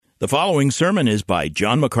The following sermon is by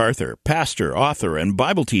John MacArthur, pastor, author, and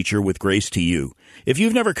Bible teacher with Grace to You. If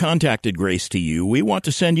you've never contacted Grace to You, we want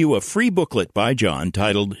to send you a free booklet by John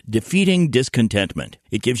titled Defeating Discontentment.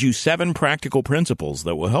 It gives you 7 practical principles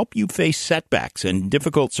that will help you face setbacks and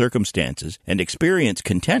difficult circumstances and experience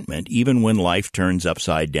contentment even when life turns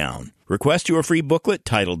upside down. Request your free booklet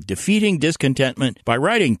titled Defeating Discontentment by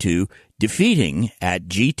writing to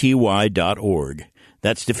defeating@gty.org.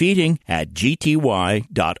 That's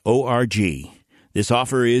defeating@gty.org. This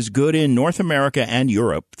offer is good in North America and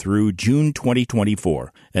Europe through June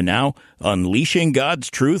 2024. And now, unleashing God's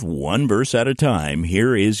truth one verse at a time,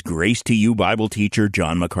 here is Grace to You Bible teacher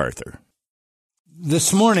John MacArthur.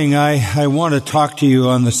 This morning I want to talk to you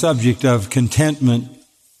on the subject of contentment.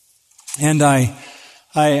 And I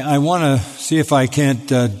want to see if I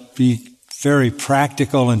can't be very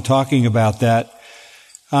practical in talking about that.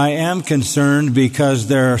 I am concerned because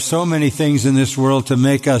there are so many things in this world to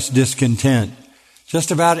make us discontent. Just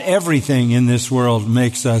about everything in this world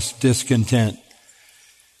makes us discontent.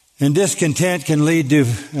 And discontent can lead to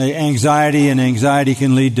anxiety, and anxiety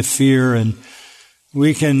can lead to fear, and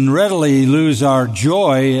we can readily lose our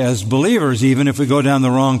joy as believers, even if we go down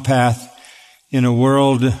the wrong path in a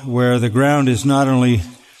world where the ground is not only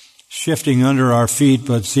shifting under our feet,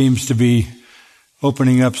 but seems to be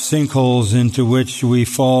opening up sinkholes into which we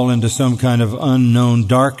fall into some kind of unknown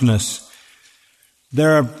darkness.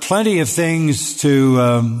 There are plenty of things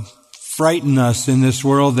to frighten us in this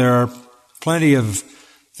world. There are plenty of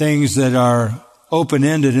things that are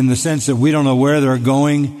open-ended in the sense that we don't know where they're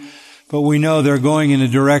going, but we know they're going in a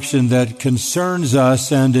direction that concerns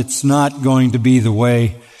us, and it's not going to be the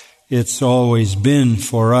way it's always been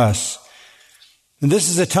for us. And this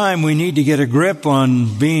is a time we need to get a grip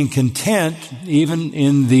on being content even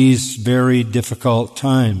in these very difficult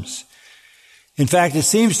times. In fact, it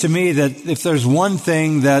seems to me that if there's one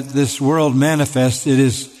thing that this world manifests, it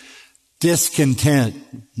is discontent.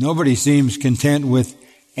 Nobody seems content with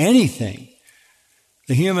anything.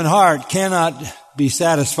 The human heart cannot be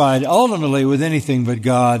satisfied ultimately with anything but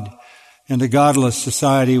God, and a godless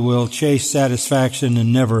society will chase satisfaction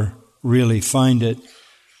and never really find it.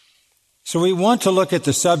 So we want to look at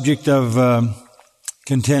the subject of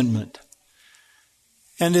contentment.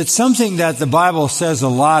 And it's something that the Bible says a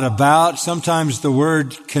lot about. Sometimes the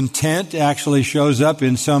word content actually shows up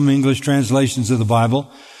in some English translations of the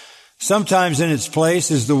Bible. Sometimes in its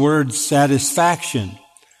place is the word satisfaction.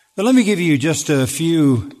 But let me give you just a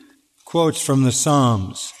few quotes from the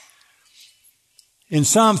Psalms. In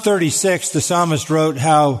Psalm 36, the psalmist wrote,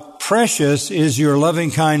 "How precious is your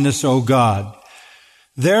loving kindness, O God!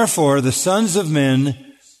 Therefore, the sons of men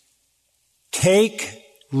take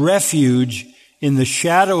refuge in the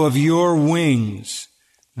shadow of your wings.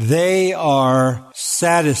 They are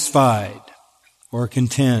satisfied," or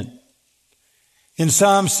content. In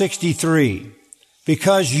Psalm 63,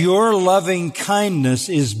 "Because your loving kindness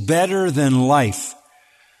is better than life,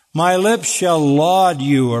 my lips shall laud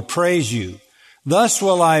you or praise you. Thus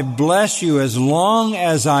will I bless you as long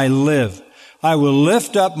as I live. I will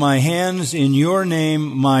lift up my hands in your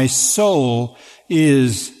name. My soul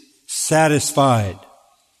is satisfied."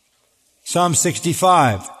 Psalm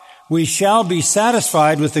 65, "We shall be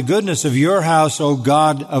satisfied with the goodness of your house, O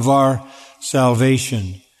God of our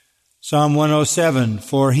salvation." Psalm 107,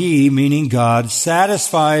 "For he," meaning God,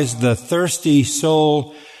 "satisfies the thirsty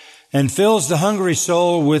soul and fills the hungry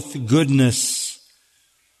soul with goodness."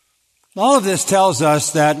 All of this tells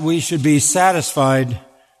us that we should be satisfied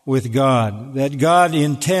with God, that God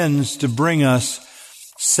intends to bring us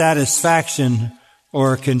satisfaction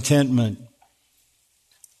or contentment.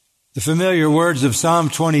 The familiar words of Psalm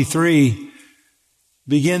 23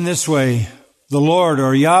 begin this way: "The Lord,"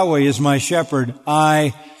 or Yahweh, "is my shepherd,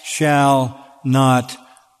 I shall not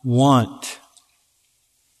want."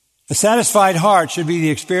 A satisfied heart should be the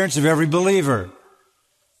experience of every believer,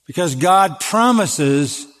 because God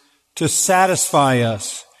promises to satisfy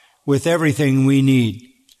us with everything we need.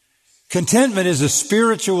 Contentment is a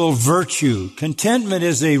spiritual virtue. Contentment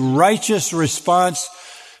is a righteous response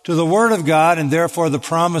to the Word of God and therefore the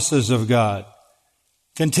promises of God.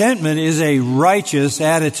 Contentment is a righteous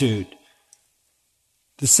attitude.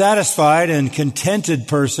 The satisfied and contented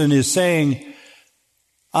person is saying,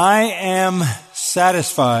 I am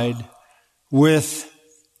satisfied with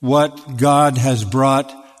what God has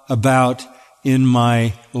brought about in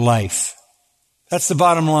my life. That's the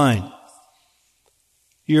bottom line.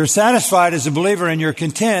 You're satisfied as a believer and you're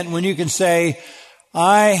content when you can say,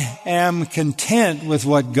 I am content with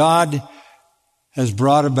what God has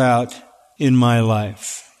brought about in my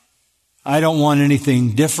life. I don't want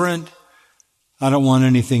anything different. I don't want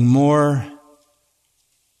anything more.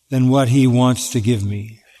 than what He wants to give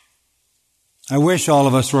me. I wish all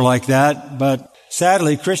of us were like that, but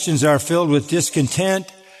sadly, Christians are filled with discontent.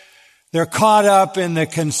 They're caught up in the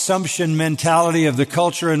consumption mentality of the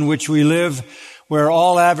culture in which we live, where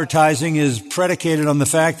all advertising is predicated on the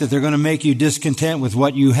fact that they're going to make you discontent with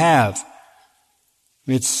what you have.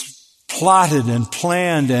 It's plotted and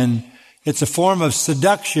planned, and it's a form of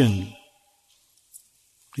seduction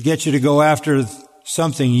to get you to go after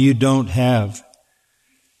something you don't have.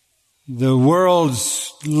 The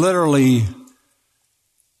world's literally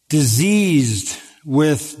diseased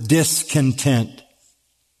with discontent.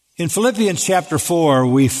 In Philippians chapter 4,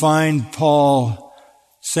 we find Paul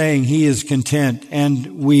saying he is content,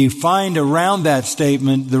 and we find around that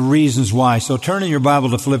statement the reasons why. So turn in your Bible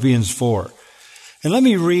to Philippians 4. And let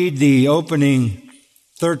me read the opening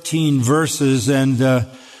 13 verses, and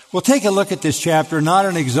we'll take a look at this chapter, not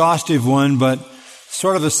an exhaustive one, but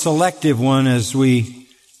sort of a selective one as we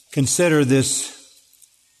consider this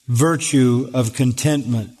virtue of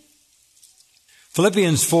contentment.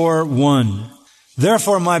 Philippians 4:1.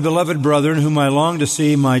 Therefore, my beloved brethren, whom I long to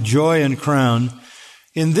see, my joy and crown,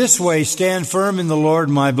 in this way stand firm in the Lord,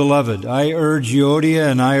 my beloved. I urge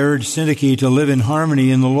Euodia and I urge Syntyche to live in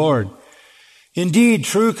harmony in the Lord. Indeed,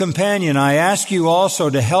 true companion, I ask you also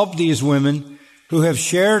to help these women who have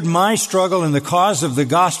shared my struggle in the cause of the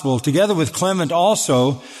gospel, together with Clement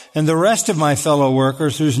also, and the rest of my fellow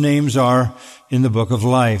workers whose names are in the book of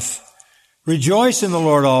life. Rejoice in the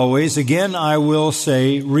Lord always. Again, I will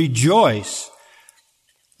say, rejoice.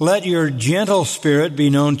 Let your gentle spirit be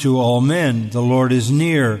known to all men. The Lord is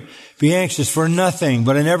near. Be anxious for nothing,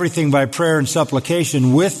 but in everything by prayer and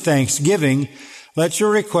supplication with thanksgiving, let your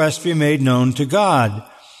requests be made known to God.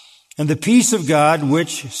 And the peace of God,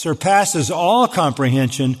 which surpasses all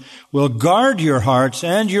comprehension, will guard your hearts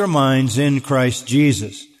and your minds in Christ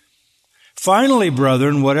Jesus. Finally,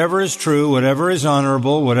 brethren, whatever is true, whatever is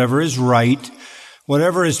honorable, whatever is right,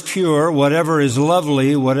 whatever is pure, whatever is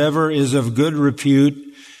lovely, whatever is of good repute,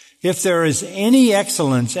 if there is any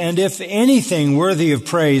excellence, and if anything worthy of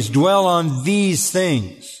praise, dwell on these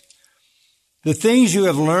things. The things you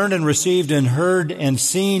have learned and received and heard and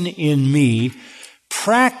seen in me,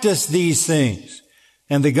 practice these things,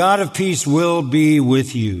 and the God of peace will be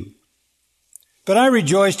with you. But I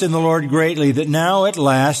rejoiced in the Lord greatly that now at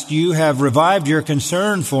last you have revived your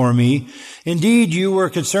concern for me. Indeed, you were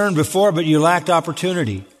concerned before, but you lacked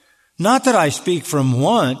opportunity. Not that I speak from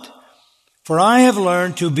want, for I have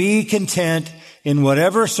learned to be content in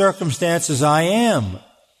whatever circumstances I am.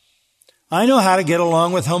 I know how to get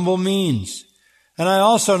along with humble means, and I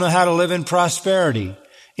also know how to live in prosperity.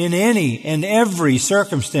 In any and every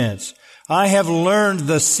circumstance, I have learned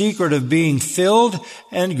the secret of being filled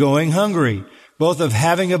and going hungry, both of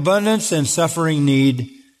having abundance and suffering need.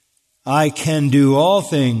 I can do all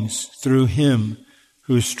things through Him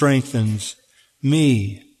who strengthens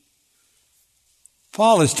me.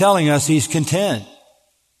 Paul is telling us he's content.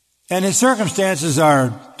 And his circumstances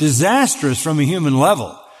are disastrous from a human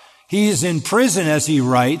level. He is in prison, as he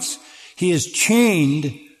writes. He is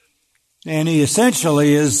chained, and he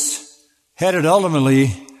essentially is headed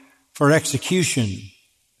ultimately for execution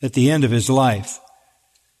at the end of his life.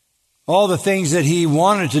 All the things that he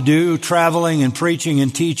wanted to do, traveling and preaching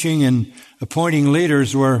and teaching and appointing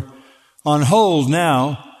leaders, were on hold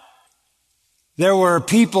now. There were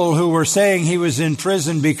people who were saying he was in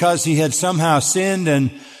prison because he had somehow sinned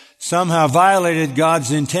and somehow violated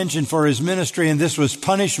God's intention for his ministry, and this was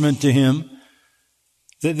punishment to him.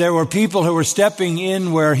 That there were people who were stepping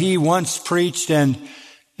in where he once preached and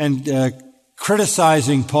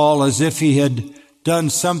criticizing Paul as if he had done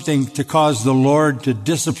something to cause the Lord to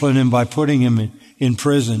discipline him by putting him in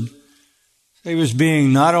prison. He was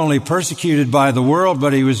being not only persecuted by the world,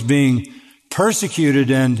 but he was being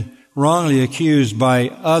persecuted and wrongly accused by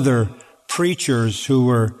other preachers who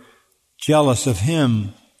were jealous of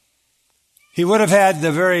him. He would have had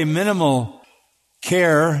the very minimal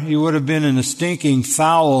care. He would have been in a stinking,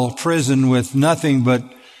 foul prison with nothing but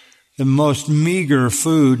the most meager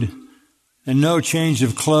food and no change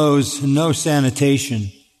of clothes and no sanitation.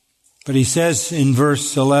 But he says in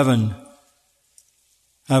verse 11,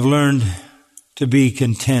 I've learned to be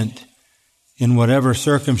content in whatever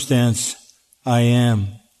circumstance I am.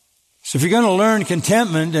 So if you're going to learn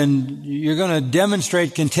contentment and you're going to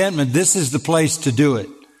demonstrate contentment, this is the place to do it.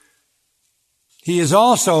 He is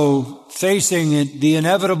also facing the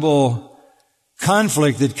inevitable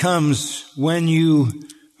conflict that comes when you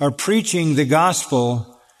are preaching the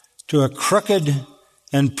gospel to a crooked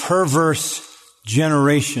and perverse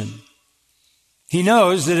generation. He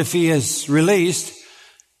knows that if he is released,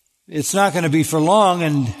 it's not going to be for long,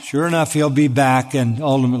 and sure enough, he'll be back, and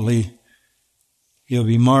ultimately, he'll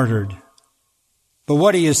be martyred. But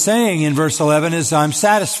what he is saying in verse 11 is, I'm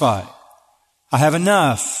satisfied. I have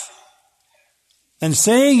enough. And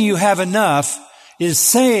saying you have enough is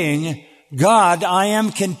saying, God, I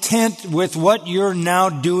am content with what you're now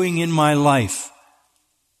doing in my life.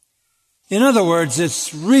 In other words,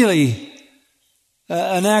 it's really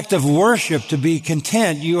an act of worship to be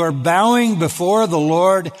content. You are bowing before the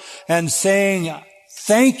Lord and saying,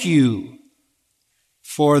 thank you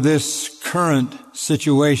for this current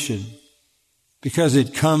situation, because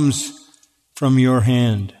it comes from your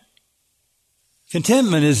hand.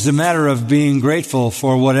 Contentment is a matter of being grateful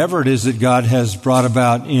for whatever it is that God has brought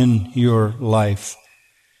about in your life.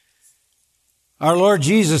 Our Lord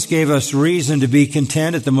Jesus gave us reason to be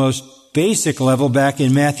content at the most basic level back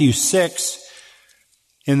in Matthew 6.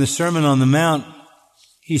 In the Sermon on the Mount,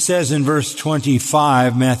 he says in verse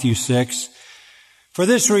 25, Matthew 6, for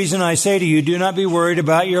this reason I say to you, do not be worried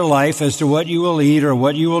about your life as to what you will eat or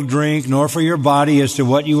what you will drink, nor for your body as to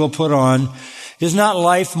what you will put on. Is not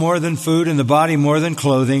life more than food and the body more than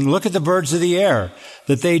clothing? Look at the birds of the air,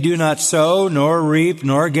 that they do not sow, nor reap,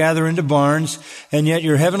 nor gather into barns, and yet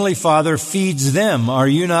your heavenly Father feeds them. Are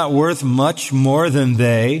you not worth much more than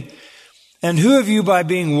they? And who of you, by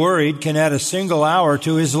being worried, can add a single hour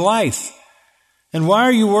to his life? And why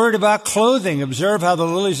are you worried about clothing? Observe how the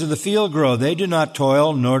lilies of the field grow. They do not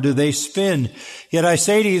toil, nor do they spin. Yet I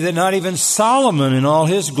say to you that not even Solomon in all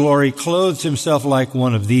his glory clothes himself like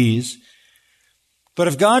one of these. But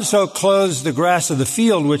if God so clothes the grass of the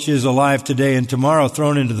field, which is alive today and tomorrow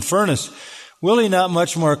thrown into the furnace, will he not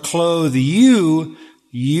much more clothe you,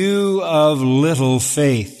 you of little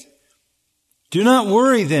faith? Do not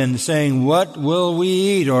worry then, saying, what will we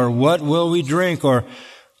eat, or what will we drink, or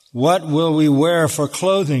what will we wear for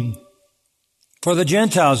clothing? For the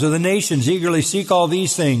Gentiles or the nations eagerly seek all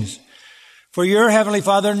these things. For your heavenly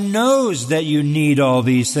Father knows that you need all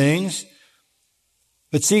these things.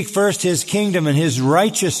 But seek first his kingdom and his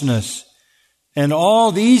righteousness, and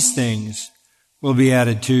all these things will be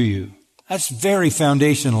added to you. That's very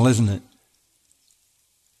foundational, isn't it?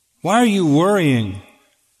 Why are you worrying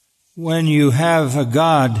when you have a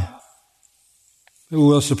God who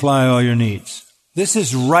will supply all your needs? This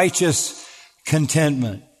is righteous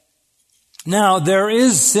contentment. Now, there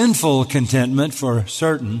is sinful contentment for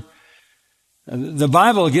certain. The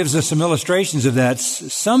Bible gives us some illustrations of that.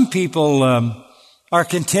 Some people are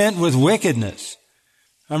content with wickedness.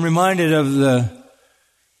 I'm reminded of the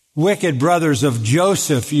wicked brothers of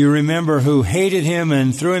Joseph, you remember, who hated him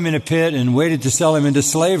and threw him in a pit and waited to sell him into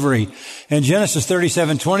slavery. And Genesis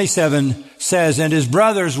 37:27 says, and his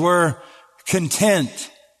brothers were content.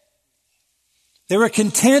 They were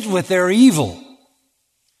content with their evil.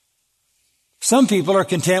 Some people are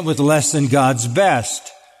content with less than God's best.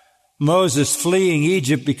 Moses, fleeing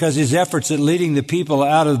Egypt because his efforts at leading the people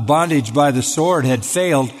out of bondage by the sword had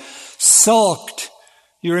failed, sulked.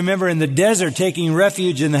 You remember in the desert taking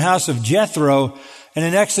refuge in the house of Jethro, and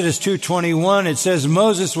in Exodus 2:21 it says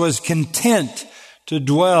Moses was content to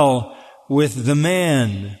dwell with the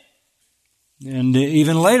man, and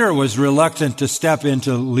even later was reluctant to step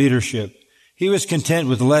into leadership. He was content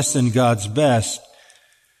with less than God's best.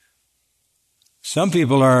 Some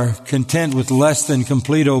people are content with less than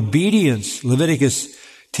complete obedience. Leviticus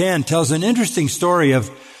 10 tells an interesting story of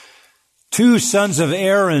two sons of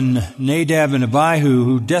Aaron, Nadab and Abihu,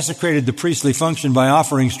 who desecrated the priestly function by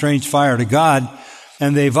offering strange fire to God,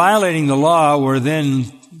 and they, violating the law, were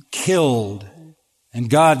then killed. And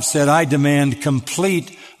God said, I demand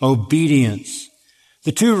complete obedience.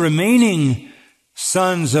 The two remaining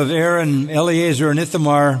sons of Aaron, Eleazar and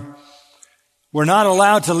Ithamar, were not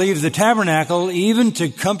allowed to leave the tabernacle, even to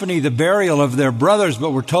accompany the burial of their brothers,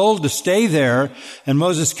 but were told to stay there. And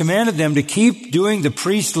Moses commanded them to keep doing the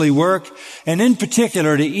priestly work, and in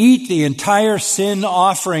particular to eat the entire sin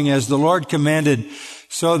offering as the Lord commanded,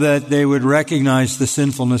 so that they would recognize the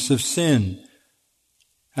sinfulness of sin.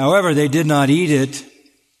 However, they did not eat it.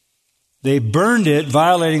 They burned it,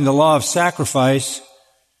 violating the law of sacrifice.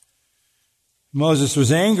 Moses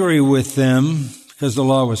was angry with them because the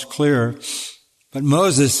law was clear. But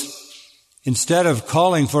Moses, instead of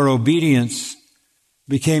calling for obedience,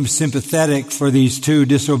 became sympathetic for these two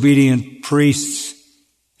disobedient priests.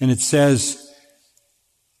 And it says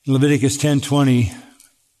in Leviticus 10:20,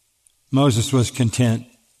 Moses was content.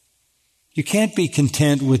 You can't be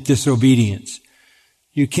content with disobedience.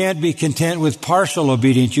 You can't be content with partial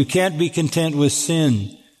obedience. You can't be content with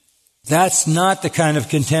sin. That's not the kind of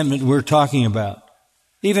contentment we're talking about.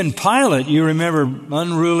 Even Pilate, you remember,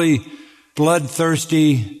 unruly,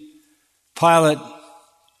 bloodthirsty Pilate,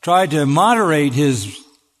 tried to moderate his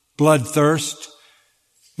bloodthirst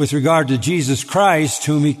with regard to Jesus Christ,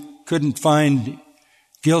 whom he couldn't find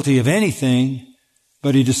guilty of anything,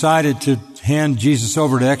 but he decided to hand Jesus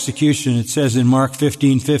over to execution, it says in Mark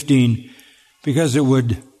 15:15, because it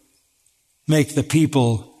would make the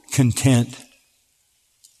people content.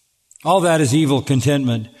 All that is evil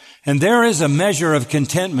contentment. And there is a measure of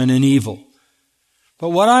contentment in evil. But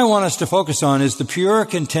what I want us to focus on is the pure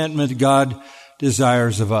contentment God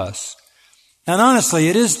desires of us. And honestly,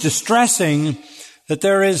 it is distressing that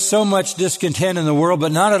there is so much discontent in the world,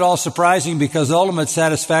 but not at all surprising because ultimate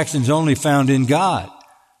satisfaction is only found in God.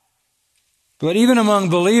 But even among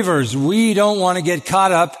believers, we don't want to get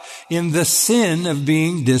caught up in the sin of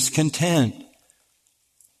being discontent.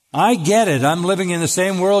 I get it. I'm living in the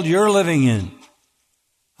same world you're living in.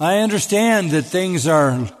 I understand that things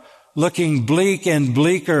are looking bleak and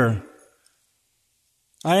bleaker.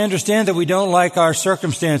 I understand that we don't like our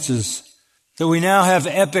circumstances, that we now have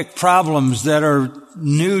epic problems that are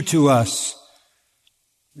new to us.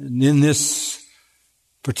 And in this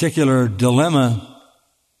particular dilemma,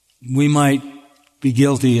 we might be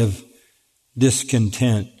guilty of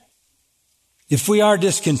discontent. If we are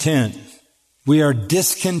discontent, we are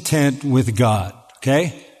discontent with God.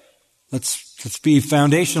 Okay? Let's be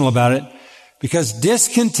foundational about it. Because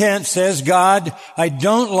discontent says, God, I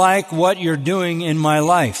don't like what you're doing in my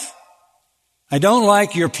life. I don't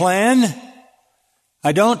like your plan.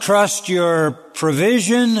 I don't trust your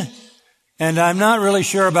provision. And I'm not really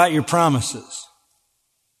sure about your promises.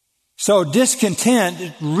 So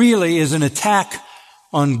discontent really is an attack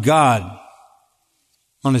on God,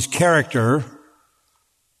 on His character,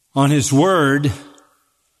 on His word,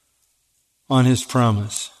 on His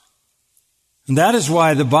promise. And that is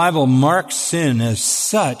why the Bible marks sin as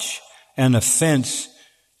such an offense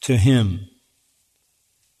to Him.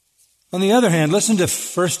 On the other hand, listen to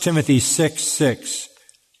 1 Timothy 6:6.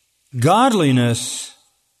 Godliness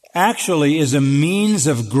actually is a means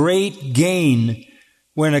of great gain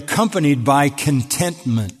when accompanied by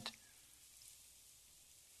contentment.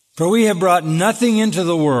 For we have brought nothing into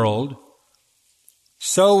the world,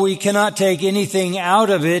 so we cannot take anything out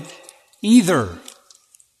of it either.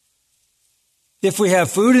 If we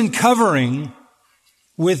have food and covering,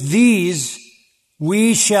 with these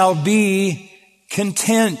we shall be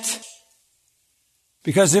content.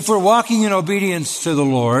 Because if we're walking in obedience to the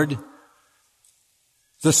Lord,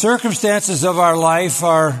 the circumstances of our life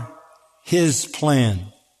are His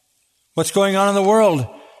plan. What's going on in the world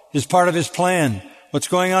is part of His plan. What's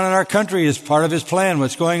going on in our country is part of His plan.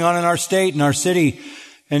 What's going on in our state, in our city,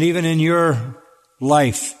 and even in your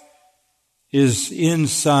life is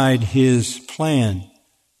inside His plan.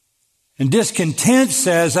 And discontent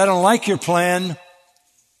says, I don't like your plan.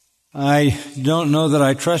 I don't know that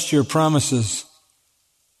I trust your promises.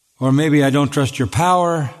 Or maybe I don't trust your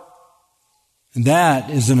power. And that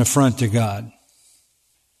is an affront to God.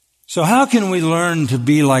 So how can we learn to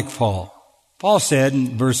be like Paul? Paul said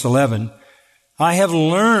in verse 11, I have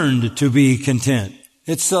learned to be content.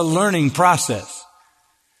 It's a learning process.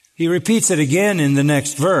 He repeats it again in the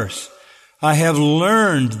next verse. I have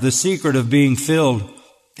learned the secret of being filled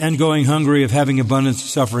and going hungry, of having abundance,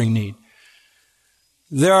 suffering need.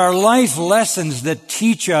 There are life lessons that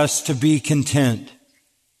teach us to be content.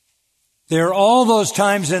 There are all those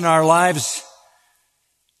times in our lives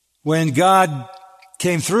when God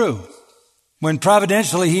came through, when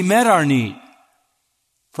providentially He met our need.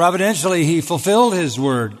 Providentially He fulfilled His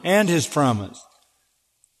word and His promise.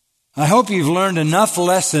 I hope you've learned enough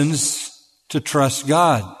lessons to trust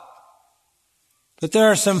God. But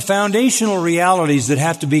there are some foundational realities that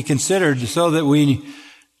have to be considered so that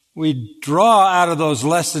we draw out of those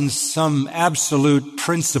lessons some absolute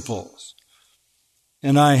principles.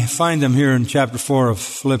 And I find them here in chapter 4 of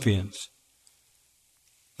Philippians.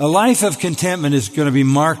 A life of contentment is going to be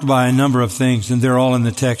marked by a number of things, and they're all in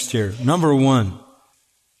the text here. Number one,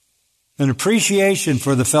 an appreciation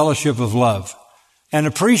for the fellowship of love. An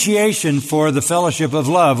appreciation for the fellowship of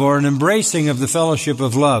love, or an embracing of the fellowship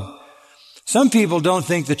of love. Some people don't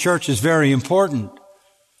think the church is very important.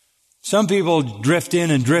 Some people drift in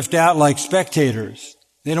and drift out like spectators.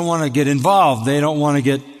 They don't want to get involved. They don't want to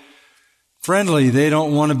get friendly. They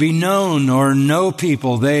don't want to be known or know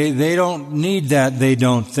people. They don't need that, they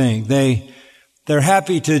don't think. They're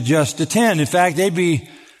happy to just attend. In fact, they'd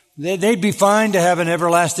be fine to have an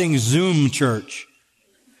everlasting Zoom church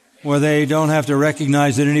where they don't have to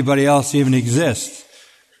recognize that anybody else even exists.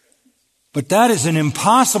 But that is an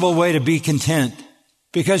impossible way to be content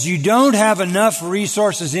because you don't have enough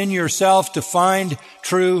resources in yourself to find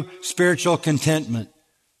true spiritual contentment.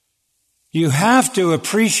 You have to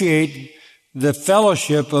appreciate the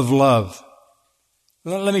fellowship of love.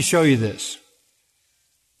 Let me show you this.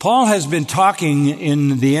 Paul has been talking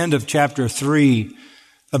in the end of chapter 3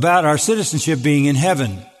 about our citizenship being in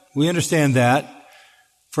heaven. We understand that,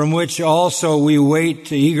 from which also we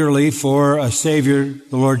wait eagerly for a Savior,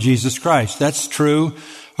 the Lord Jesus Christ. That's true.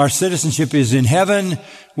 Our citizenship is in heaven.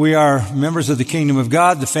 We are members of the kingdom of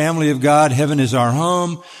God, the family of God. Heaven is our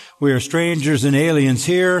home. We are strangers and aliens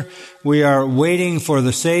here. We are waiting for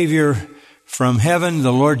the Savior from heaven,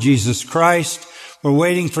 the Lord Jesus Christ. We're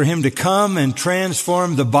waiting for Him to come and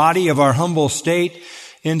transform the body of our humble state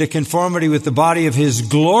into conformity with the body of His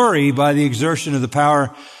glory by the exertion of the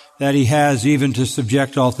power that He has even to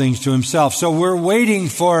subject all things to Himself. So we're waiting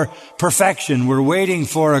for perfection. We're waiting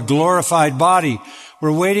for a glorified body.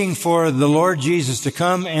 We're waiting for the Lord Jesus to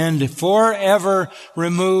come and forever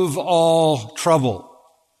remove all trouble.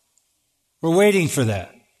 We're waiting for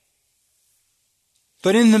that.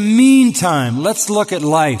 But in the meantime, let's look at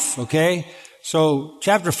life, okay? So,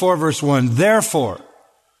 chapter 4, verse 1, therefore,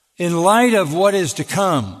 in light of what is to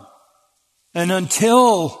come, and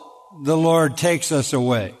until the Lord takes us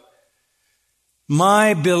away,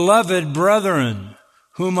 my beloved brethren,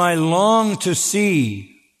 whom I long to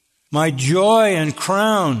see, my joy and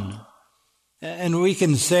crown. And we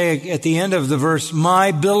can say at the end of the verse,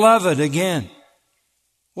 my beloved again.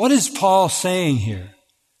 What is Paul saying here?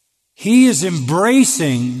 He is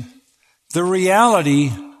embracing the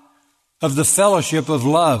reality of the fellowship of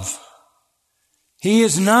love. He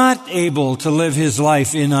is not able to live his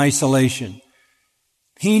life in isolation.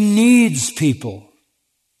 He needs people.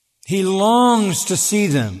 He longs to see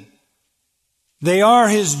them. They are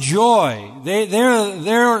his joy.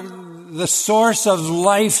 They're the source of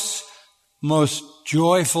life's most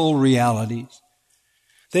joyful realities.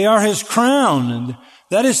 They are his crown, and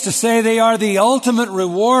that is to say, they are the ultimate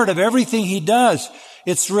reward of everything he does.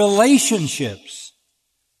 It's relationships.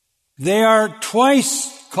 They are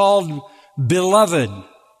twice called beloved,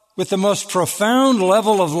 with the most profound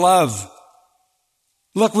level of love.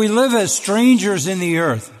 Look, we live as strangers in the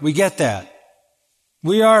earth. We get that.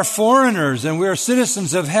 We are foreigners and we are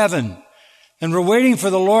citizens of heaven. And we're waiting for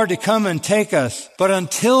the Lord to come and take us. But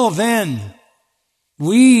until then,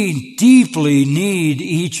 we deeply need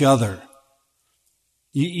each other.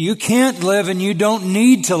 You can't live and you don't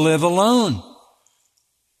need to live alone.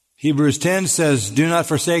 Hebrews 10 says, do not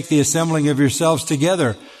forsake the assembling of yourselves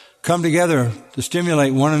together. Come together to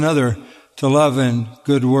stimulate one another to love and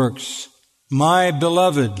good works. My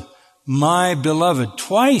beloved, my beloved.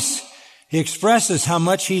 Twice he expresses how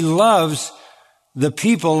much he loves the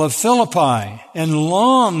people of Philippi and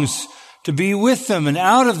longs to be with them and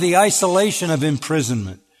out of the isolation of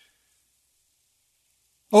imprisonment.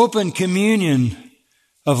 Open communion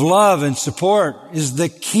of love and support is the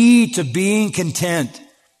key to being content.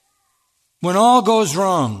 When all goes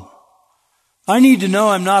wrong, I need to know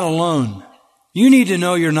I'm not alone. You need to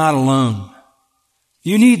know you're not alone.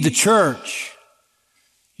 You need the church.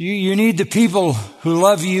 You need the people who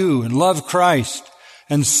love you and love Christ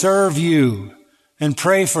and serve you and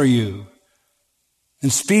pray for you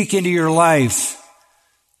and speak into your life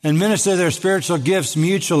and minister their spiritual gifts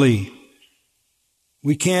mutually.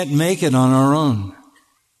 We can't make it on our own.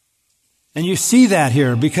 And you see that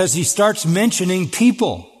here because he starts mentioning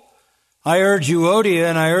people. I urge Euodia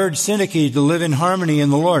and I urge Syntyche to live in harmony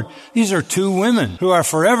in the Lord. These are two women who are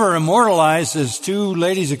forever immortalized as two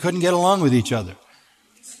ladies that couldn't get along with each other.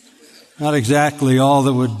 Not exactly all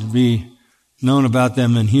that would be known about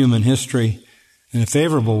them in human history in a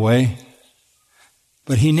favorable way.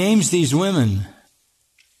 But he names these women.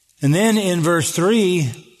 And then in verse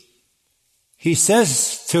 3, he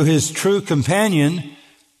says to his true companion,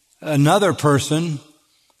 another person,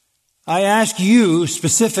 I ask you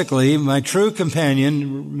specifically, my true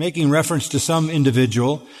companion, making reference to some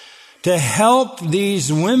individual, to help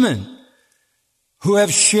these women who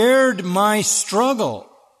have shared my struggle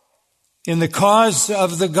in the cause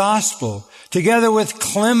of the gospel, together with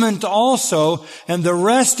Clement also and the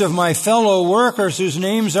rest of my fellow workers whose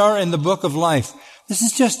names are in the book of life. This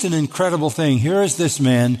is just an incredible thing. Here is this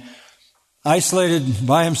man isolated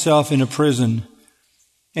by himself in a prison,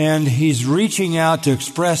 and he's reaching out to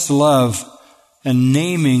express love and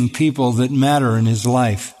naming people that matter in his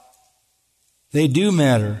life. They do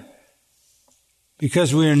matter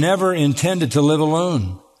because we are never intended to live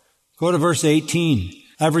alone. Go to verse 18.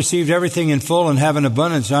 I've received everything in full and have an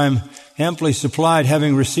abundance. I am amply supplied,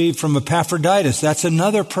 having received from Epaphroditus. That's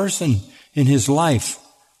another person in his life.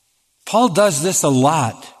 Paul does this a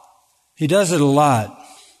lot. He does it a lot.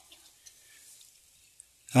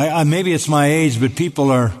 Maybe it's my age, but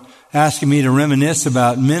people are asking me to reminisce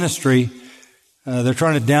about ministry. They're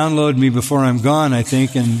trying to download me before I'm gone, I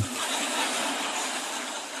think. And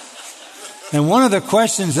one of the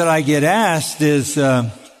questions that I get asked is,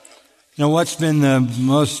 what's been the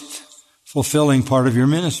most fulfilling part of your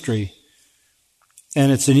ministry?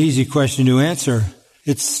 And it's an easy question to answer.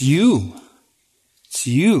 It's you. It's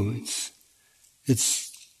you.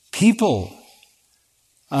 It's people.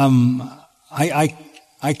 I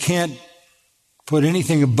can't put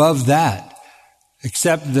anything above that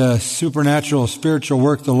except the supernatural spiritual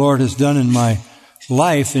work the Lord has done in my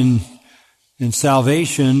life in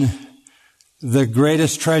salvation. The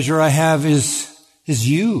greatest treasure I have is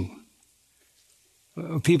you.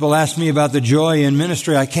 People ask me about the joy in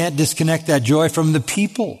ministry. I can't disconnect that joy from the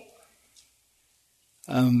people.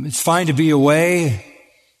 It's fine to be away,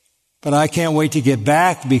 but I can't wait to get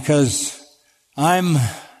back because I'm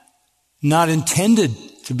not intended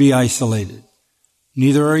to be isolated.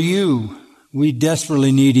 Neither are you. We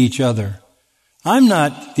desperately need each other. I'm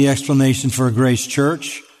not the explanation for a Grace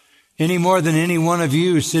Church any more than any one of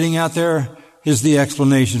you sitting out there is the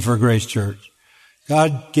explanation for a Grace Church.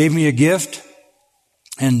 God gave me a gift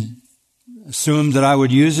and assumed that I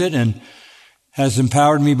would use it and has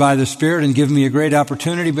empowered me by the Spirit and given me a great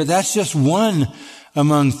opportunity, but that's just one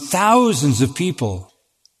among thousands of people.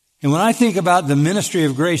 And when I think about the ministry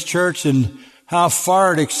of Grace Church and how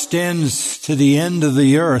far it extends to the end of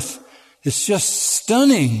the earth, it's just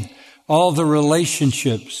stunning, all the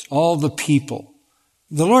relationships, all the people.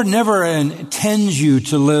 The Lord never intends you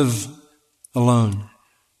to live alone,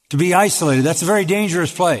 to be isolated. That's a very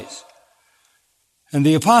dangerous place. And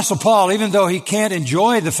the Apostle Paul, even though he can't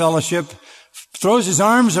enjoy the fellowship, throws his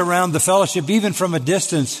arms around the fellowship even from a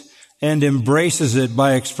distance and embraces it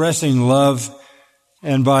by expressing love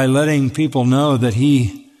and by letting people know that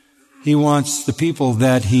he wants the people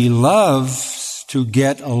that he loves to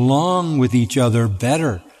get along with each other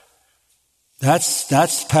better.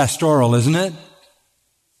 That's pastoral, isn't it?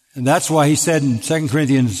 And that's why he said in 2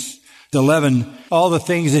 Corinthians 11, all the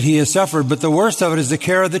things that he has suffered, but the worst of it is the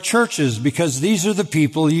care of the churches, because these are the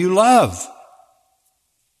people you love.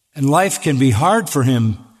 And life can be hard for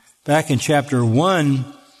him. Back in chapter 1,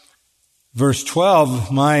 verse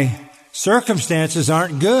 12, my circumstances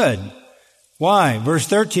aren't good. Why? Verse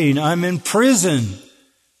 13, I'm in prison.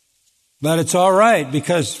 But it's all right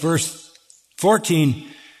because verse 14,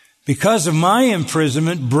 because of my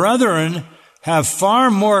imprisonment, brethren have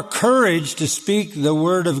far more courage to speak the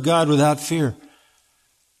word of God without fear.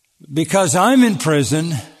 Because I'm in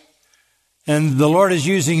prison and the Lord is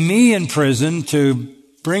using me in prison to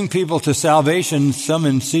bring people to salvation, some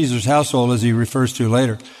in Caesar's household as he refers to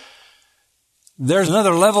later. There's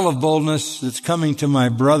another level of boldness that's coming to my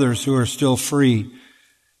brothers who are still free.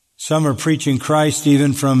 Some are preaching Christ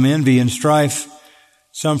even from envy and strife,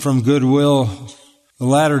 some from goodwill. The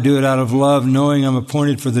latter do it out of love, knowing I'm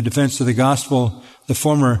appointed for the defense of the gospel. The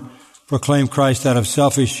former proclaim Christ out of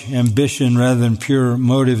selfish ambition rather than pure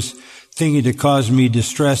motives, thinking to cause me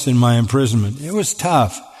distress in my imprisonment. It was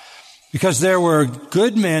tough because there were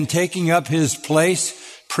good men taking up his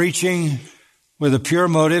place, preaching with a pure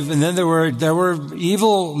motive, and then there were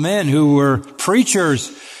evil men who were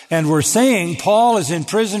preachers and were saying Paul is in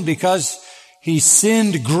prison because he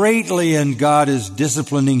sinned greatly and God is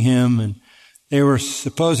disciplining him, and they were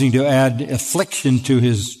supposing to add affliction to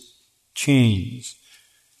his chains.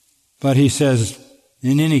 But he says,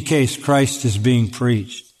 in any case, Christ is being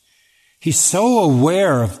preached. He's so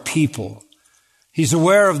aware of people. He's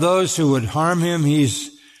aware of those who would harm him. He's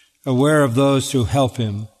aware of those who help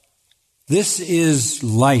him. This is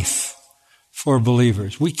life for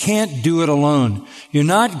believers. We can't do it alone. You're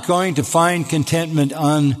not going to find contentment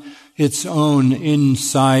on its own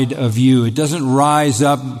inside of you. It doesn't rise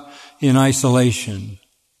up in isolation.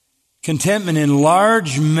 Contentment in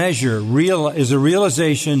large measure is a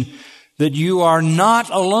realization that you are not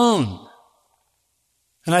alone.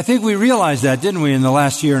 And I think we realized that, didn't we, in the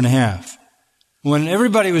last year and a half? When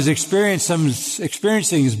everybody was experiencing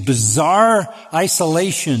this bizarre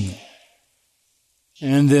isolation.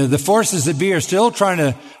 And the forces that be are still trying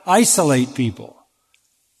to isolate people.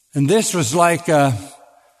 And this was like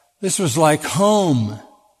home.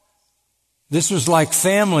 This was like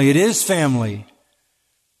family. It is family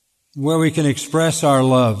where we can express our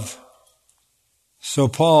love. So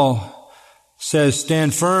Paul says,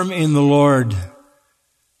 stand firm in the Lord.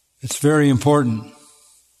 It's very important.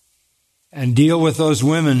 And deal with those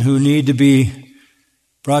women who need to be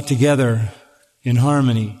brought together in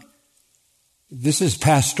harmony. This is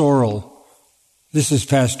pastoral. This is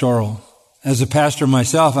pastoral. As a pastor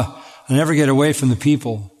myself, I never get away from the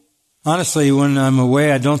people. Honestly, when I'm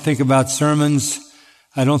away, I don't think about sermons.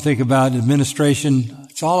 I don't think about administration.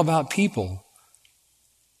 It's all about people.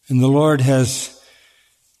 And the Lord has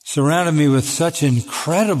surrounded me with such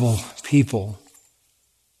incredible people,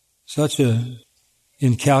 such an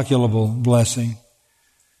incalculable blessing.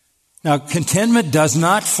 Now, contentment does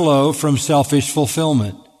not flow from selfish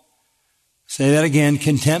fulfillment. Say that again.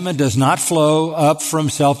 Contentment does not flow up from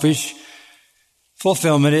selfish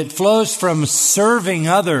fulfillment. It flows from serving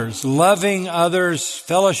others, loving others,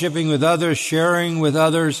 fellowshipping with others, sharing with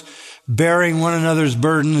others, bearing one another's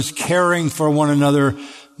burdens, caring for one another,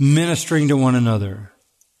 ministering to one another.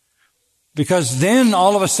 Because then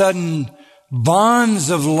all of a sudden, bonds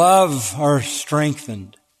of love are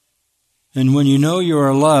strengthened. And when you know you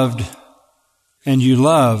are loved and you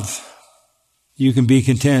love, you can be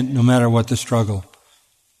content no matter what the struggle.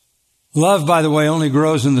 Love, by the way, only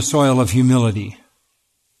grows in the soil of humility.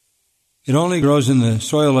 It only grows in the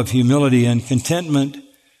soil of humility, and contentment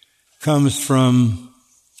comes from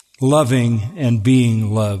loving and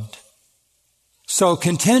being loved. So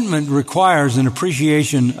contentment requires an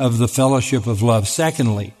appreciation of the fellowship of love.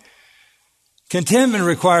 Secondly, contentment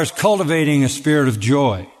requires cultivating a spirit of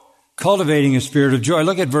joy. Cultivating a spirit of joy.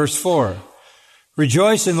 Look at verse 4.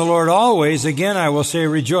 Rejoice in the Lord always. Again, I will say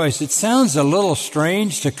rejoice. It sounds a little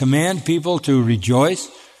strange to command people to rejoice,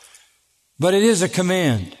 but it is a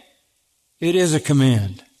command. It is a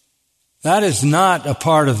command. That is not a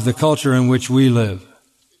part of the culture in which we live.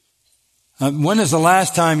 When is the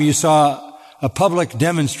last time you saw a public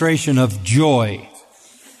demonstration of joy?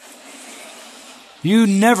 You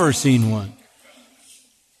never seen one.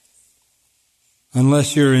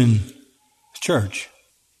 Unless you're in church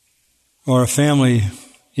or a family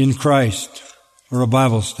in Christ or a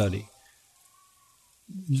Bible study.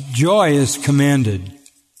 Joy is commanded.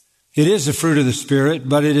 It is a fruit of the Spirit,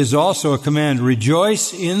 but it is also a command.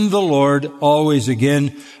 Rejoice in the Lord always.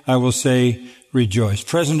 Again, I will say rejoice.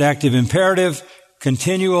 Present active imperative,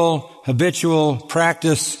 continual, habitual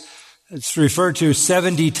practice. It's referred to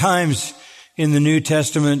 70 times in the New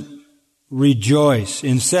Testament. Rejoice.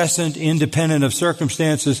 Incessant, independent of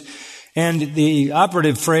circumstances. And the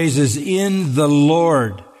operative phrase is in the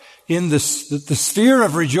Lord. In the sphere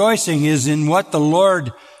of rejoicing is in what the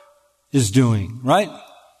Lord is doing, right?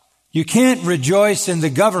 You can't rejoice in the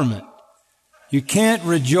government. You can't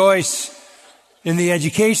rejoice in the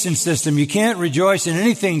education system. You can't rejoice in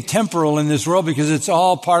anything temporal in this world because it's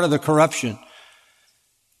all part of the corruption.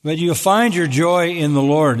 But you'll find your joy in the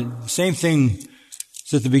Lord. Same thing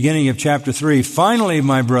is at the beginning of chapter 3. Finally,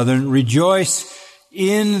 my brethren, rejoice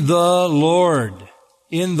in the Lord.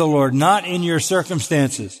 In the Lord, not in your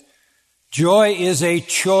circumstances. Joy is a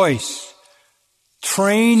choice.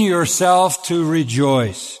 Train yourself to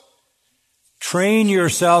rejoice. Train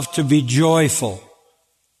yourself to be joyful.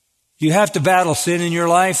 You have to battle sin in your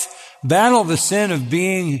life. Battle the sin of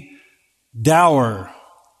being dour,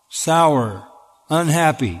 sour,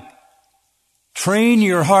 unhappy. Train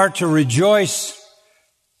your heart to rejoice,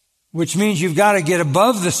 which means you've got to get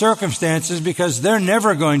above the circumstances because they're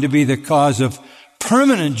never going to be the cause of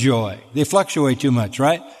permanent joy. They fluctuate too much,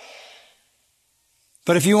 right?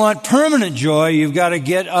 But if you want permanent joy, you've got to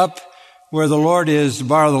get up where the Lord is. To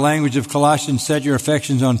borrow the language of Colossians, set your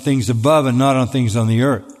affections on things above and not on things on the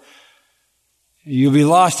earth. You'll be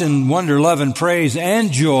lost in wonder, love, and praise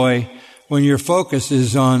and joy when your focus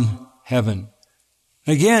is on heaven.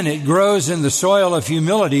 Again, it grows in the soil of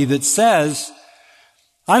humility that says,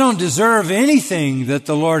 I don't deserve anything that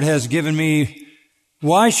the Lord has given me.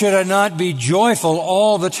 Why should I not be joyful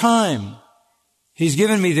all the time? He's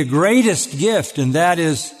given me the greatest gift, and that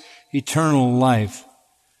is eternal life.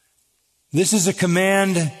 This is a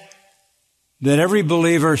command that every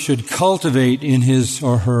believer should cultivate in his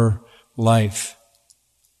or her life.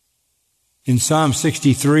 In Psalm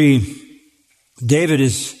 63, David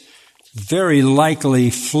is very likely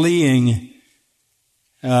fleeing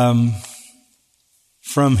from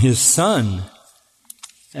his son,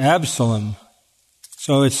 Absalom.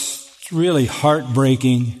 So it's really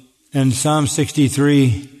heartbreaking. And Psalm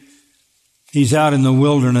 63, he's out in the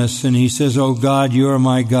wilderness and he says, "Oh God, you are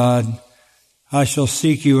my God. I shall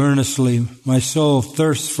seek you earnestly. My soul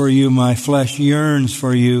thirsts for you. My flesh yearns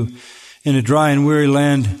for you in a dry and weary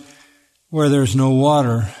land where there's no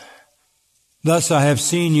water. Thus I have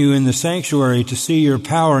seen you in the sanctuary to see your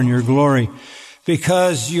power and your glory.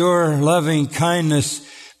 Because your loving kindness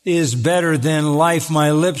is better than life,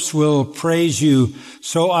 my lips will praise you.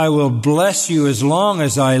 So I will bless you as long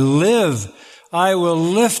as I live. I will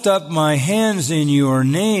lift up my hands in your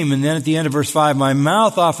name." And then at the end of verse 5, my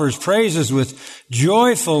mouth offers praises with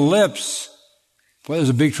joyful lips. Boy, there's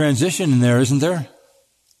a big transition in there, isn't there?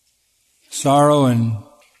 Sorrow and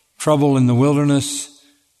trouble in the wilderness,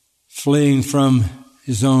 fleeing from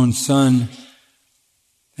his own son.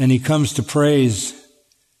 and he comes to praise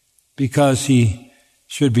because he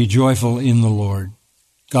should be joyful in the Lord.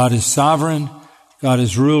 God is sovereign. God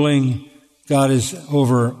is ruling. God is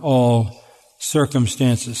over all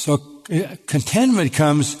circumstances. So contentment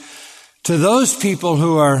comes to those people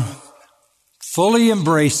who are fully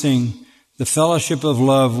embracing the fellowship of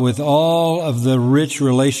love with all of the rich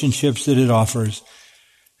relationships that it offers,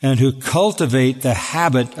 and who cultivate the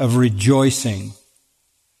habit of rejoicing.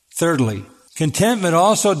 Thirdly, contentment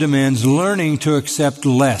also demands learning to accept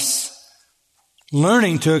less.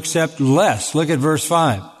 Learning to accept less. Look at verse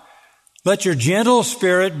 5. Let your gentle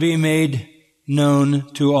spirit be made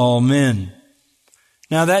known to all men.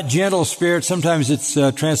 Now that gentle spirit, sometimes it's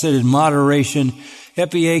translated moderation,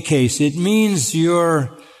 epiekes. It means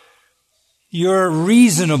your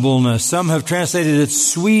reasonableness. Some have translated it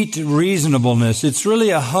sweet reasonableness. It's really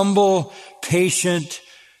a humble, patient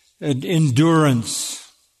endurance.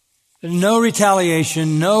 No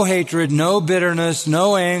retaliation, no hatred, no bitterness,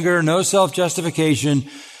 no anger, no self-justification,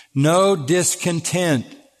 no discontent.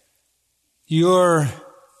 Your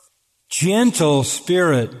gentle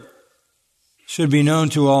spirit should be known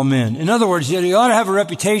to all men. In other words, you ought to have a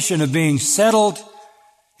reputation of being settled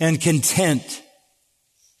and content.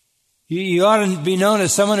 You ought to be known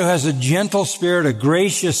as someone who has a gentle spirit, a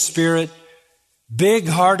gracious spirit,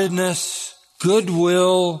 big-heartedness,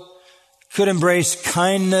 goodwill, could embrace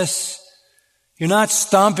kindness. You're not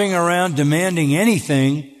stomping around demanding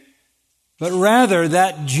anything, but rather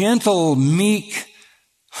that gentle, meek,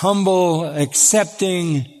 humble,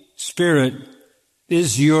 accepting spirit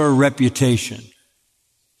is your reputation.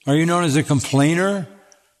 Are you known as a complainer,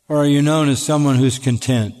 or are you known as someone who's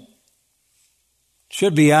content?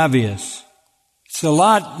 Should be obvious. It's a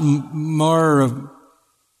lot more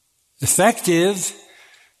effective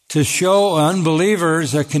to show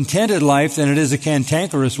unbelievers a contented life than it is a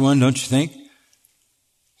cantankerous one, don't you think?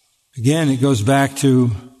 Again, it goes back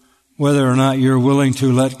to whether or not you're willing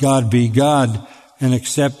to let God be God and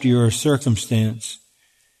accept your circumstance.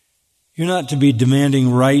 You're not to be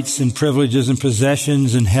demanding rights and privileges and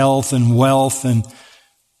possessions and health and wealth and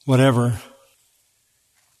whatever.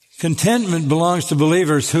 Contentment belongs to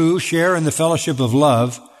believers who share in the fellowship of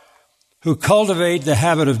love, who cultivate the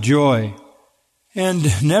habit of joy,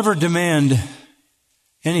 and never demand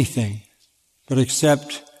anything, but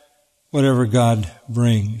accept whatever God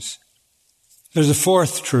brings. There's a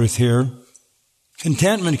fourth truth here.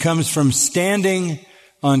 Contentment comes from standing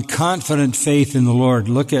on confident faith in the Lord.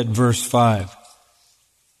 Look at verse 5.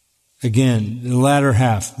 Again, the latter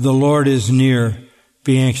half. The Lord is near.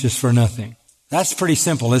 Be anxious for nothing. That's pretty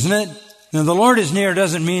simple, isn't it? Now, the Lord is near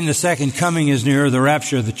doesn't mean the second coming is near or the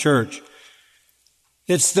rapture of the church.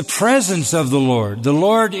 It's the presence of the Lord. The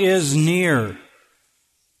Lord is near.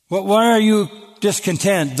 Why are you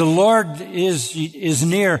discontent? The Lord is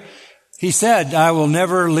near. He said, I will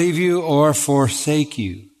never leave you or forsake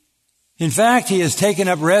you. In fact, He has taken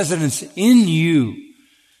up residence in you.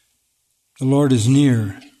 The Lord is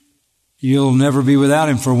near. You'll never be without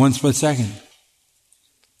Him for one split second.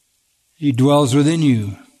 He dwells within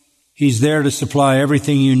you. He's there to supply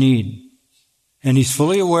everything you need. And He's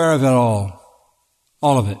fully aware of it all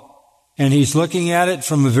of it. And He's looking at it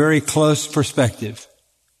from a very close perspective.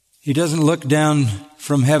 He doesn't look down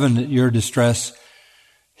from heaven at your distress.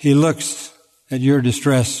 He looks at your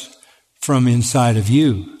distress from inside of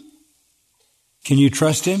you. Can you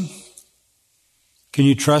trust Him? Can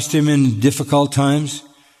you trust Him in difficult times?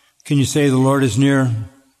 Can you say, the Lord is near?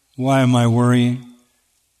 Why am I worrying?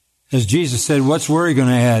 As Jesus said, what's worry going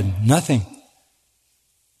to add? Nothing.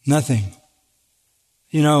 Nothing.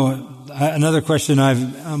 You know, another question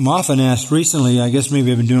I'm often asked recently, I guess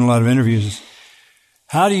maybe I've been doing a lot of interviews, is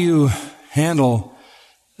how do you handle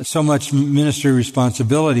so much ministry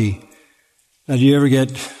responsibility? Do you ever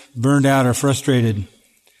get burned out or frustrated?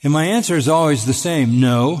 And my answer is always the same,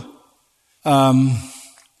 no,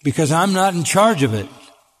 because I'm not in charge of it.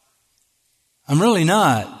 I'm really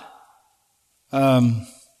not.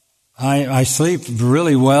 I sleep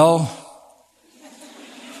really well.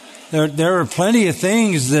 There are plenty of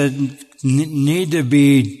things that need to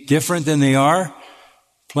be different than they are.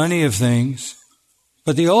 Plenty of things.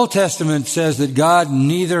 But the Old Testament says that God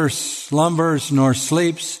neither slumbers nor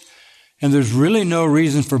sleeps, and there's really no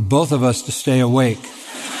reason for both of us to stay awake.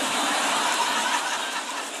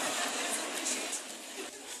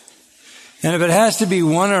 And if it has to be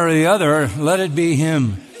one or the other, let it be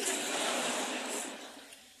Him.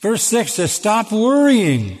 Verse 6 says, stop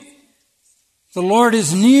worrying. The Lord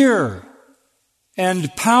is near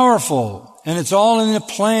and powerful, and it's all in the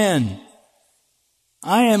plan.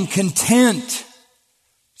 I am content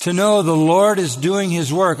to know the Lord is doing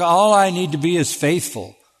His work. All I need to be is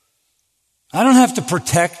faithful. I don't have to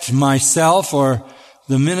protect myself or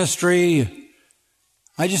the ministry.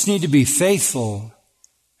 I just need to be faithful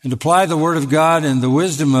and apply the Word of God and the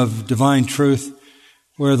wisdom of divine truth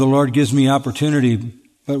where the Lord gives me opportunity.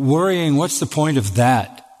 But worrying, what's the point of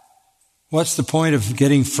that? What's the point of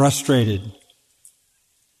getting frustrated?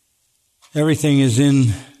 Everything is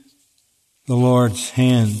in the Lord's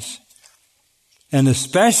hands, and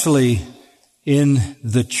especially in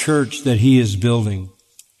the church that He is building.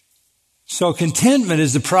 So contentment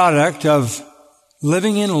is the product of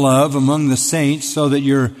living in love among the saints so that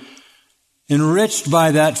you're enriched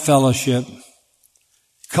by that fellowship,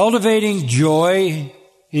 cultivating joy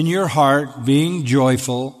in your heart, being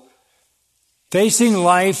joyful, facing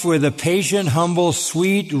life with a patient, humble,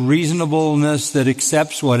 sweet reasonableness that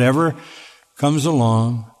accepts whatever comes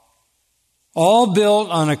along, all built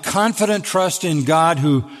on a confident trust in God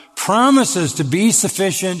who promises to be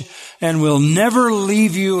sufficient and will never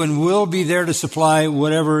leave you and will be there to supply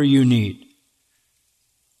whatever you need.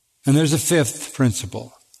 And there's a fifth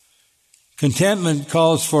principle. Contentment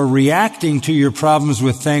calls for reacting to your problems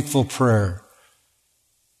with thankful prayer.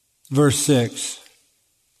 Verse 6.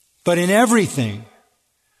 But in everything,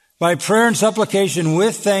 by prayer and supplication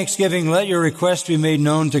with thanksgiving, let your requests be made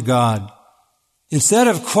known to God. Instead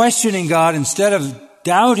of questioning God, instead of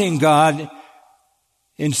doubting God,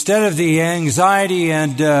 instead of the anxiety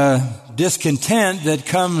and discontent that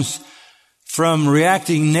comes from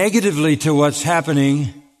reacting negatively to what's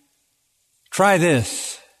happening, try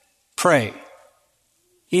this. Pray.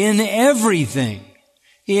 In everything.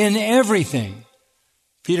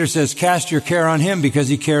 Peter says, cast your care on Him because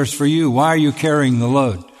He cares for you. Why are you carrying the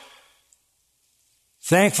load?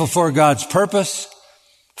 Thankful for God's purpose.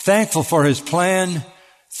 Thankful for His plan.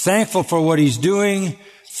 Thankful for what He's doing.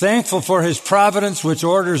 Thankful for His providence, which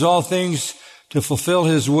orders all things to fulfill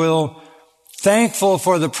His will. Thankful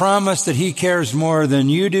for the promise that He cares more than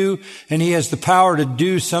you do, and He has the power to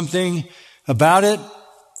do something about it.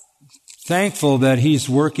 Thankful that He's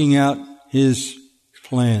working out His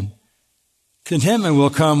plan. Contentment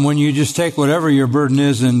will come when you just take whatever your burden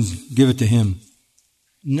is and give it to Him.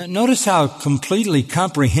 Notice how completely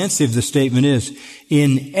comprehensive the statement is.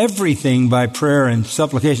 In everything by prayer and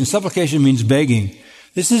supplication. Supplication means begging.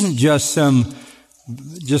 This isn't just some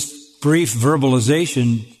brief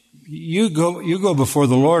verbalization. You go before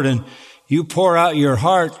the Lord and you pour out your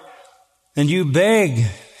heart and you beg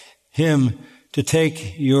Him to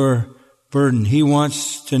take your burden. He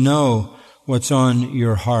wants to know what's on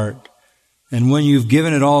your heart. And when you've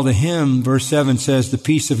given it all to Him, verse 7 says, the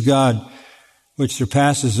peace of God, which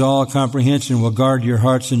surpasses all comprehension, will guard your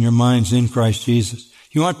hearts and your minds in Christ Jesus.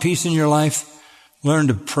 You want peace in your life? Learn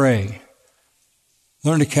to pray.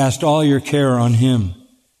 Learn to cast all your care on Him.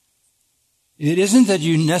 It isn't that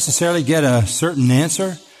you necessarily get a certain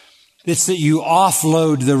answer. It's that you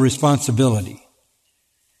offload the responsibility.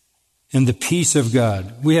 And the peace of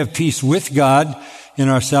God. We have peace with God in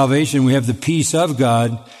our salvation. We have the peace of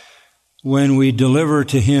God when we deliver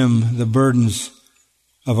to Him the burdens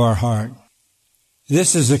of our heart.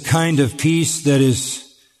 This is a kind of peace that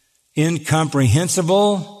is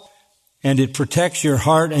incomprehensible, and it protects your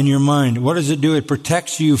heart and your mind. What does it do? It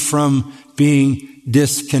protects you from being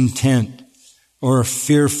discontent or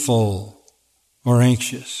fearful or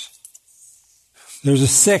anxious. There's a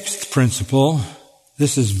sixth principle.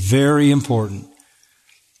 This is very important.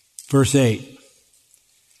 Verse 8.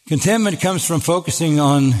 Contentment comes from focusing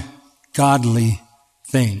on godly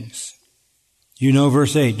things. You know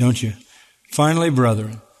verse 8, don't you? Finally,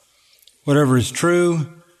 brethren, whatever is true,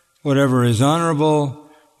 whatever is honorable,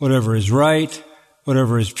 whatever is right,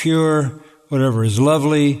 whatever is pure, whatever is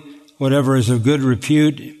lovely, whatever is of good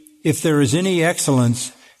repute, if there is any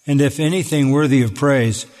excellence, and if anything worthy of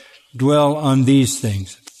praise, dwell on these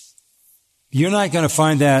things. You're not going to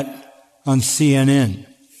find that on CNN.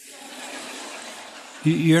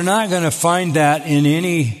 You're not going to find that in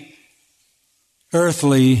any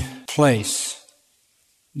earthly place.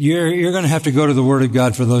 You're going to have to go to the Word of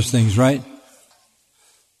God for those things, right?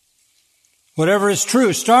 Whatever is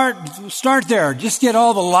true, start there. Just get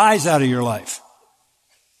all the lies out of your life.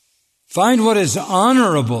 Find what is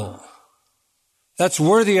honorable. That's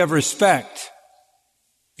worthy of respect.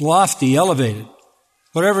 Lofty, elevated.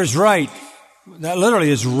 Whatever is right, that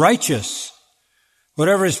literally is righteous.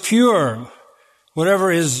 Whatever is pure,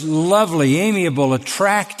 whatever is lovely, amiable,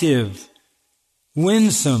 attractive,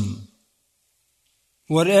 winsome,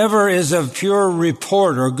 whatever is of pure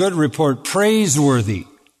report or good report, praiseworthy.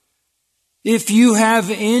 If you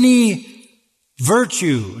have any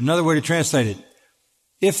virtue, another way to translate it,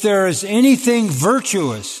 if there is anything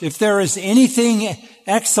virtuous, if there is anything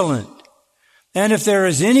excellent, And if there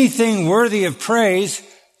is anything worthy of praise,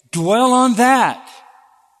 dwell on that.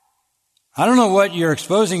 I don't know what you're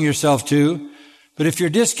exposing yourself to, but if you're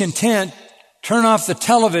discontent, turn off the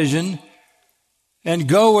television and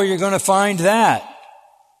go where you're going to find that.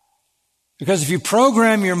 Because if you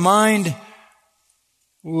program your mind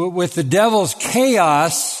with the devil's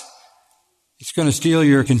chaos, it's going to steal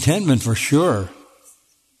your contentment for sure.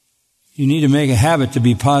 You need to make a habit to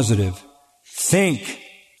be positive. Think,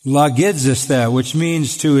 logizista, which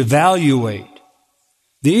means to evaluate.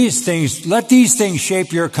 Let these things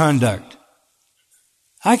shape your conduct.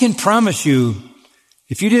 I can promise you,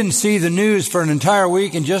 if you didn't see the news for an entire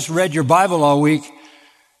week and just read your Bible all week,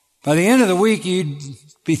 by the end of the week, you'd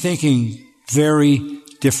be thinking very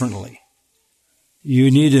differently.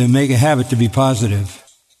 You need to make a habit to be positive.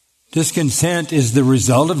 Discontent is the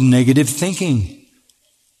result of negative thinking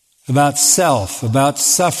about self, about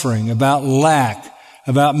suffering, about lack,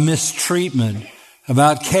 about mistreatment,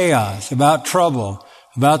 about chaos, about trouble,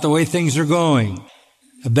 about the way things are going.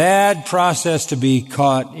 A bad process to be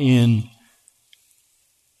caught in.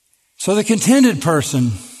 So the contented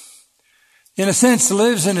person, in a sense,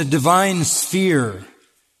 lives in a divine sphere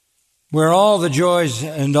where all the joys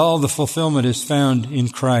and all the fulfillment is found in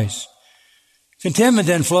Christ. Contentment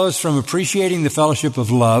then flows from appreciating the fellowship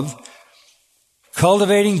of love,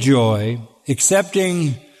 cultivating joy,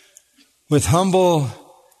 accepting with humble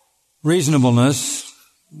reasonableness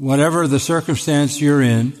whatever the circumstance you're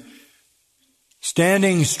in,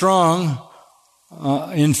 standing strong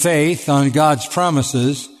in faith on God's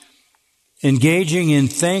promises, engaging in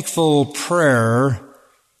thankful prayer,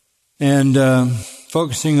 and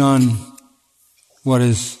focusing on what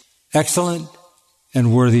is excellent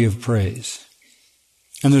and worthy of praise.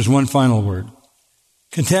 And there's one final word.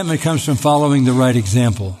 Contentment comes from following the right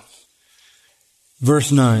example.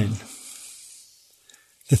 Verse 9.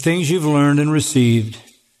 The things you've learned and received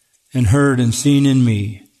and heard and seen in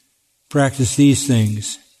me, practice these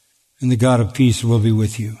things, and the God of peace will be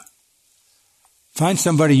with you. Find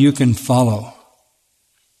somebody you can follow.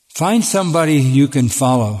 Find somebody you can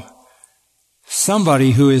follow.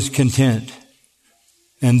 Somebody who is content.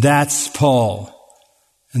 And that's Paul.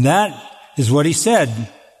 And that is what he said.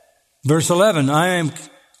 Verse 11,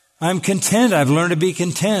 I'm content. I've learned to be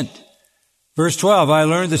content. Verse 12, I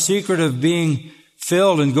learned the secret of being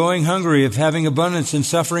filled and going hungry, of having abundance and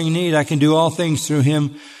suffering need. I can do all things through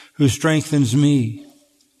him who strengthens me.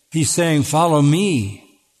 He's saying, follow me.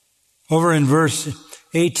 Over in verse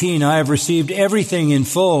 18, I have received everything in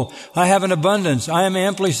full. I have an abundance. I am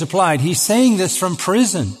amply supplied. He's saying this from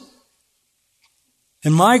prison.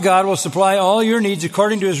 And my God will supply all your needs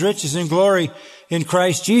according to his riches and glory in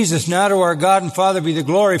Christ Jesus. Now to our God and Father be the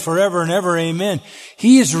glory forever and ever. Amen.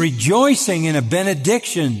 He is rejoicing in a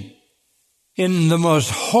benediction in the most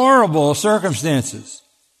horrible circumstances.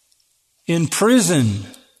 In prison.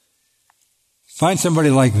 Find somebody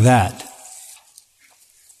like that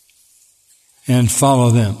and follow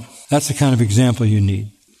them. That's the kind of example you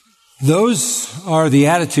need. Those are the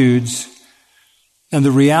attitudes and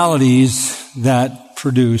the realities that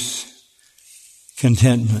produce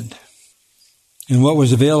contentment. And what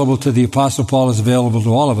was available to the Apostle Paul is available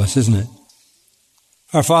to all of us, isn't it?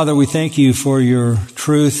 Our Father, we thank you for your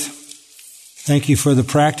truth. Thank you for the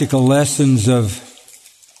practical lessons of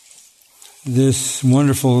this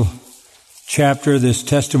wonderful chapter, this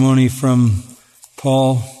testimony from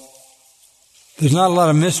Paul. There's not a lot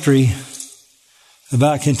of mystery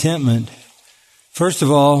about contentment. First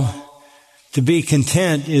of all, to be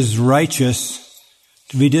content is righteous.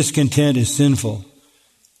 To be discontent is sinful.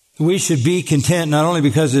 We should be content not only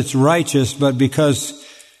because it's righteous, but because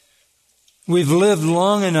we've lived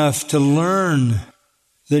long enough to learn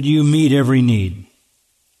that you meet every need.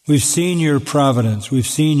 We've seen your providence. We've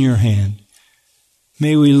seen your hand.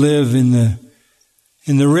 May we live in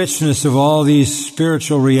the richness of all these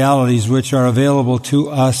spiritual realities which are available to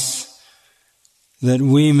us, that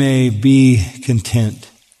we may be content.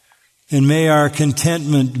 And may our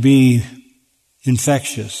contentment be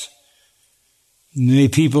infectious. May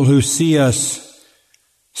people who see us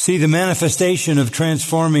see the manifestation of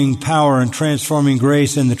transforming power and transforming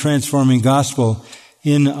grace and the transforming gospel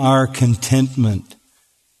in our contentment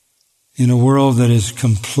in a world that is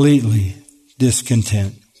completely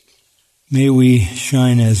discontent. May we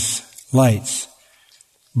shine as lights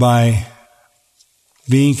by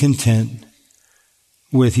being content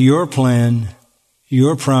with your plan,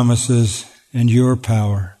 your promises, and your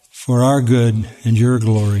power for our good and your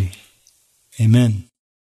glory. Amen.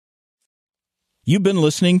 You've been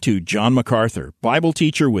listening to John MacArthur, Bible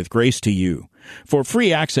teacher with Grace to You. For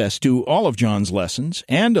free access to all of John's lessons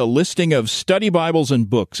and a listing of study Bibles and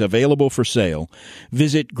books available for sale,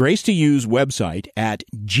 visit Grace to You's website at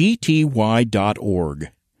gty.org.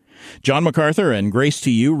 John MacArthur and Grace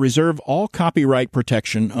to You reserve all copyright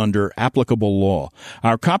protection under applicable law.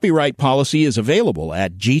 Our copyright policy is available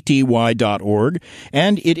at gty.org,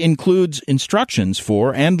 and it includes instructions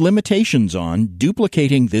for and limitations on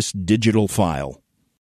duplicating this digital file.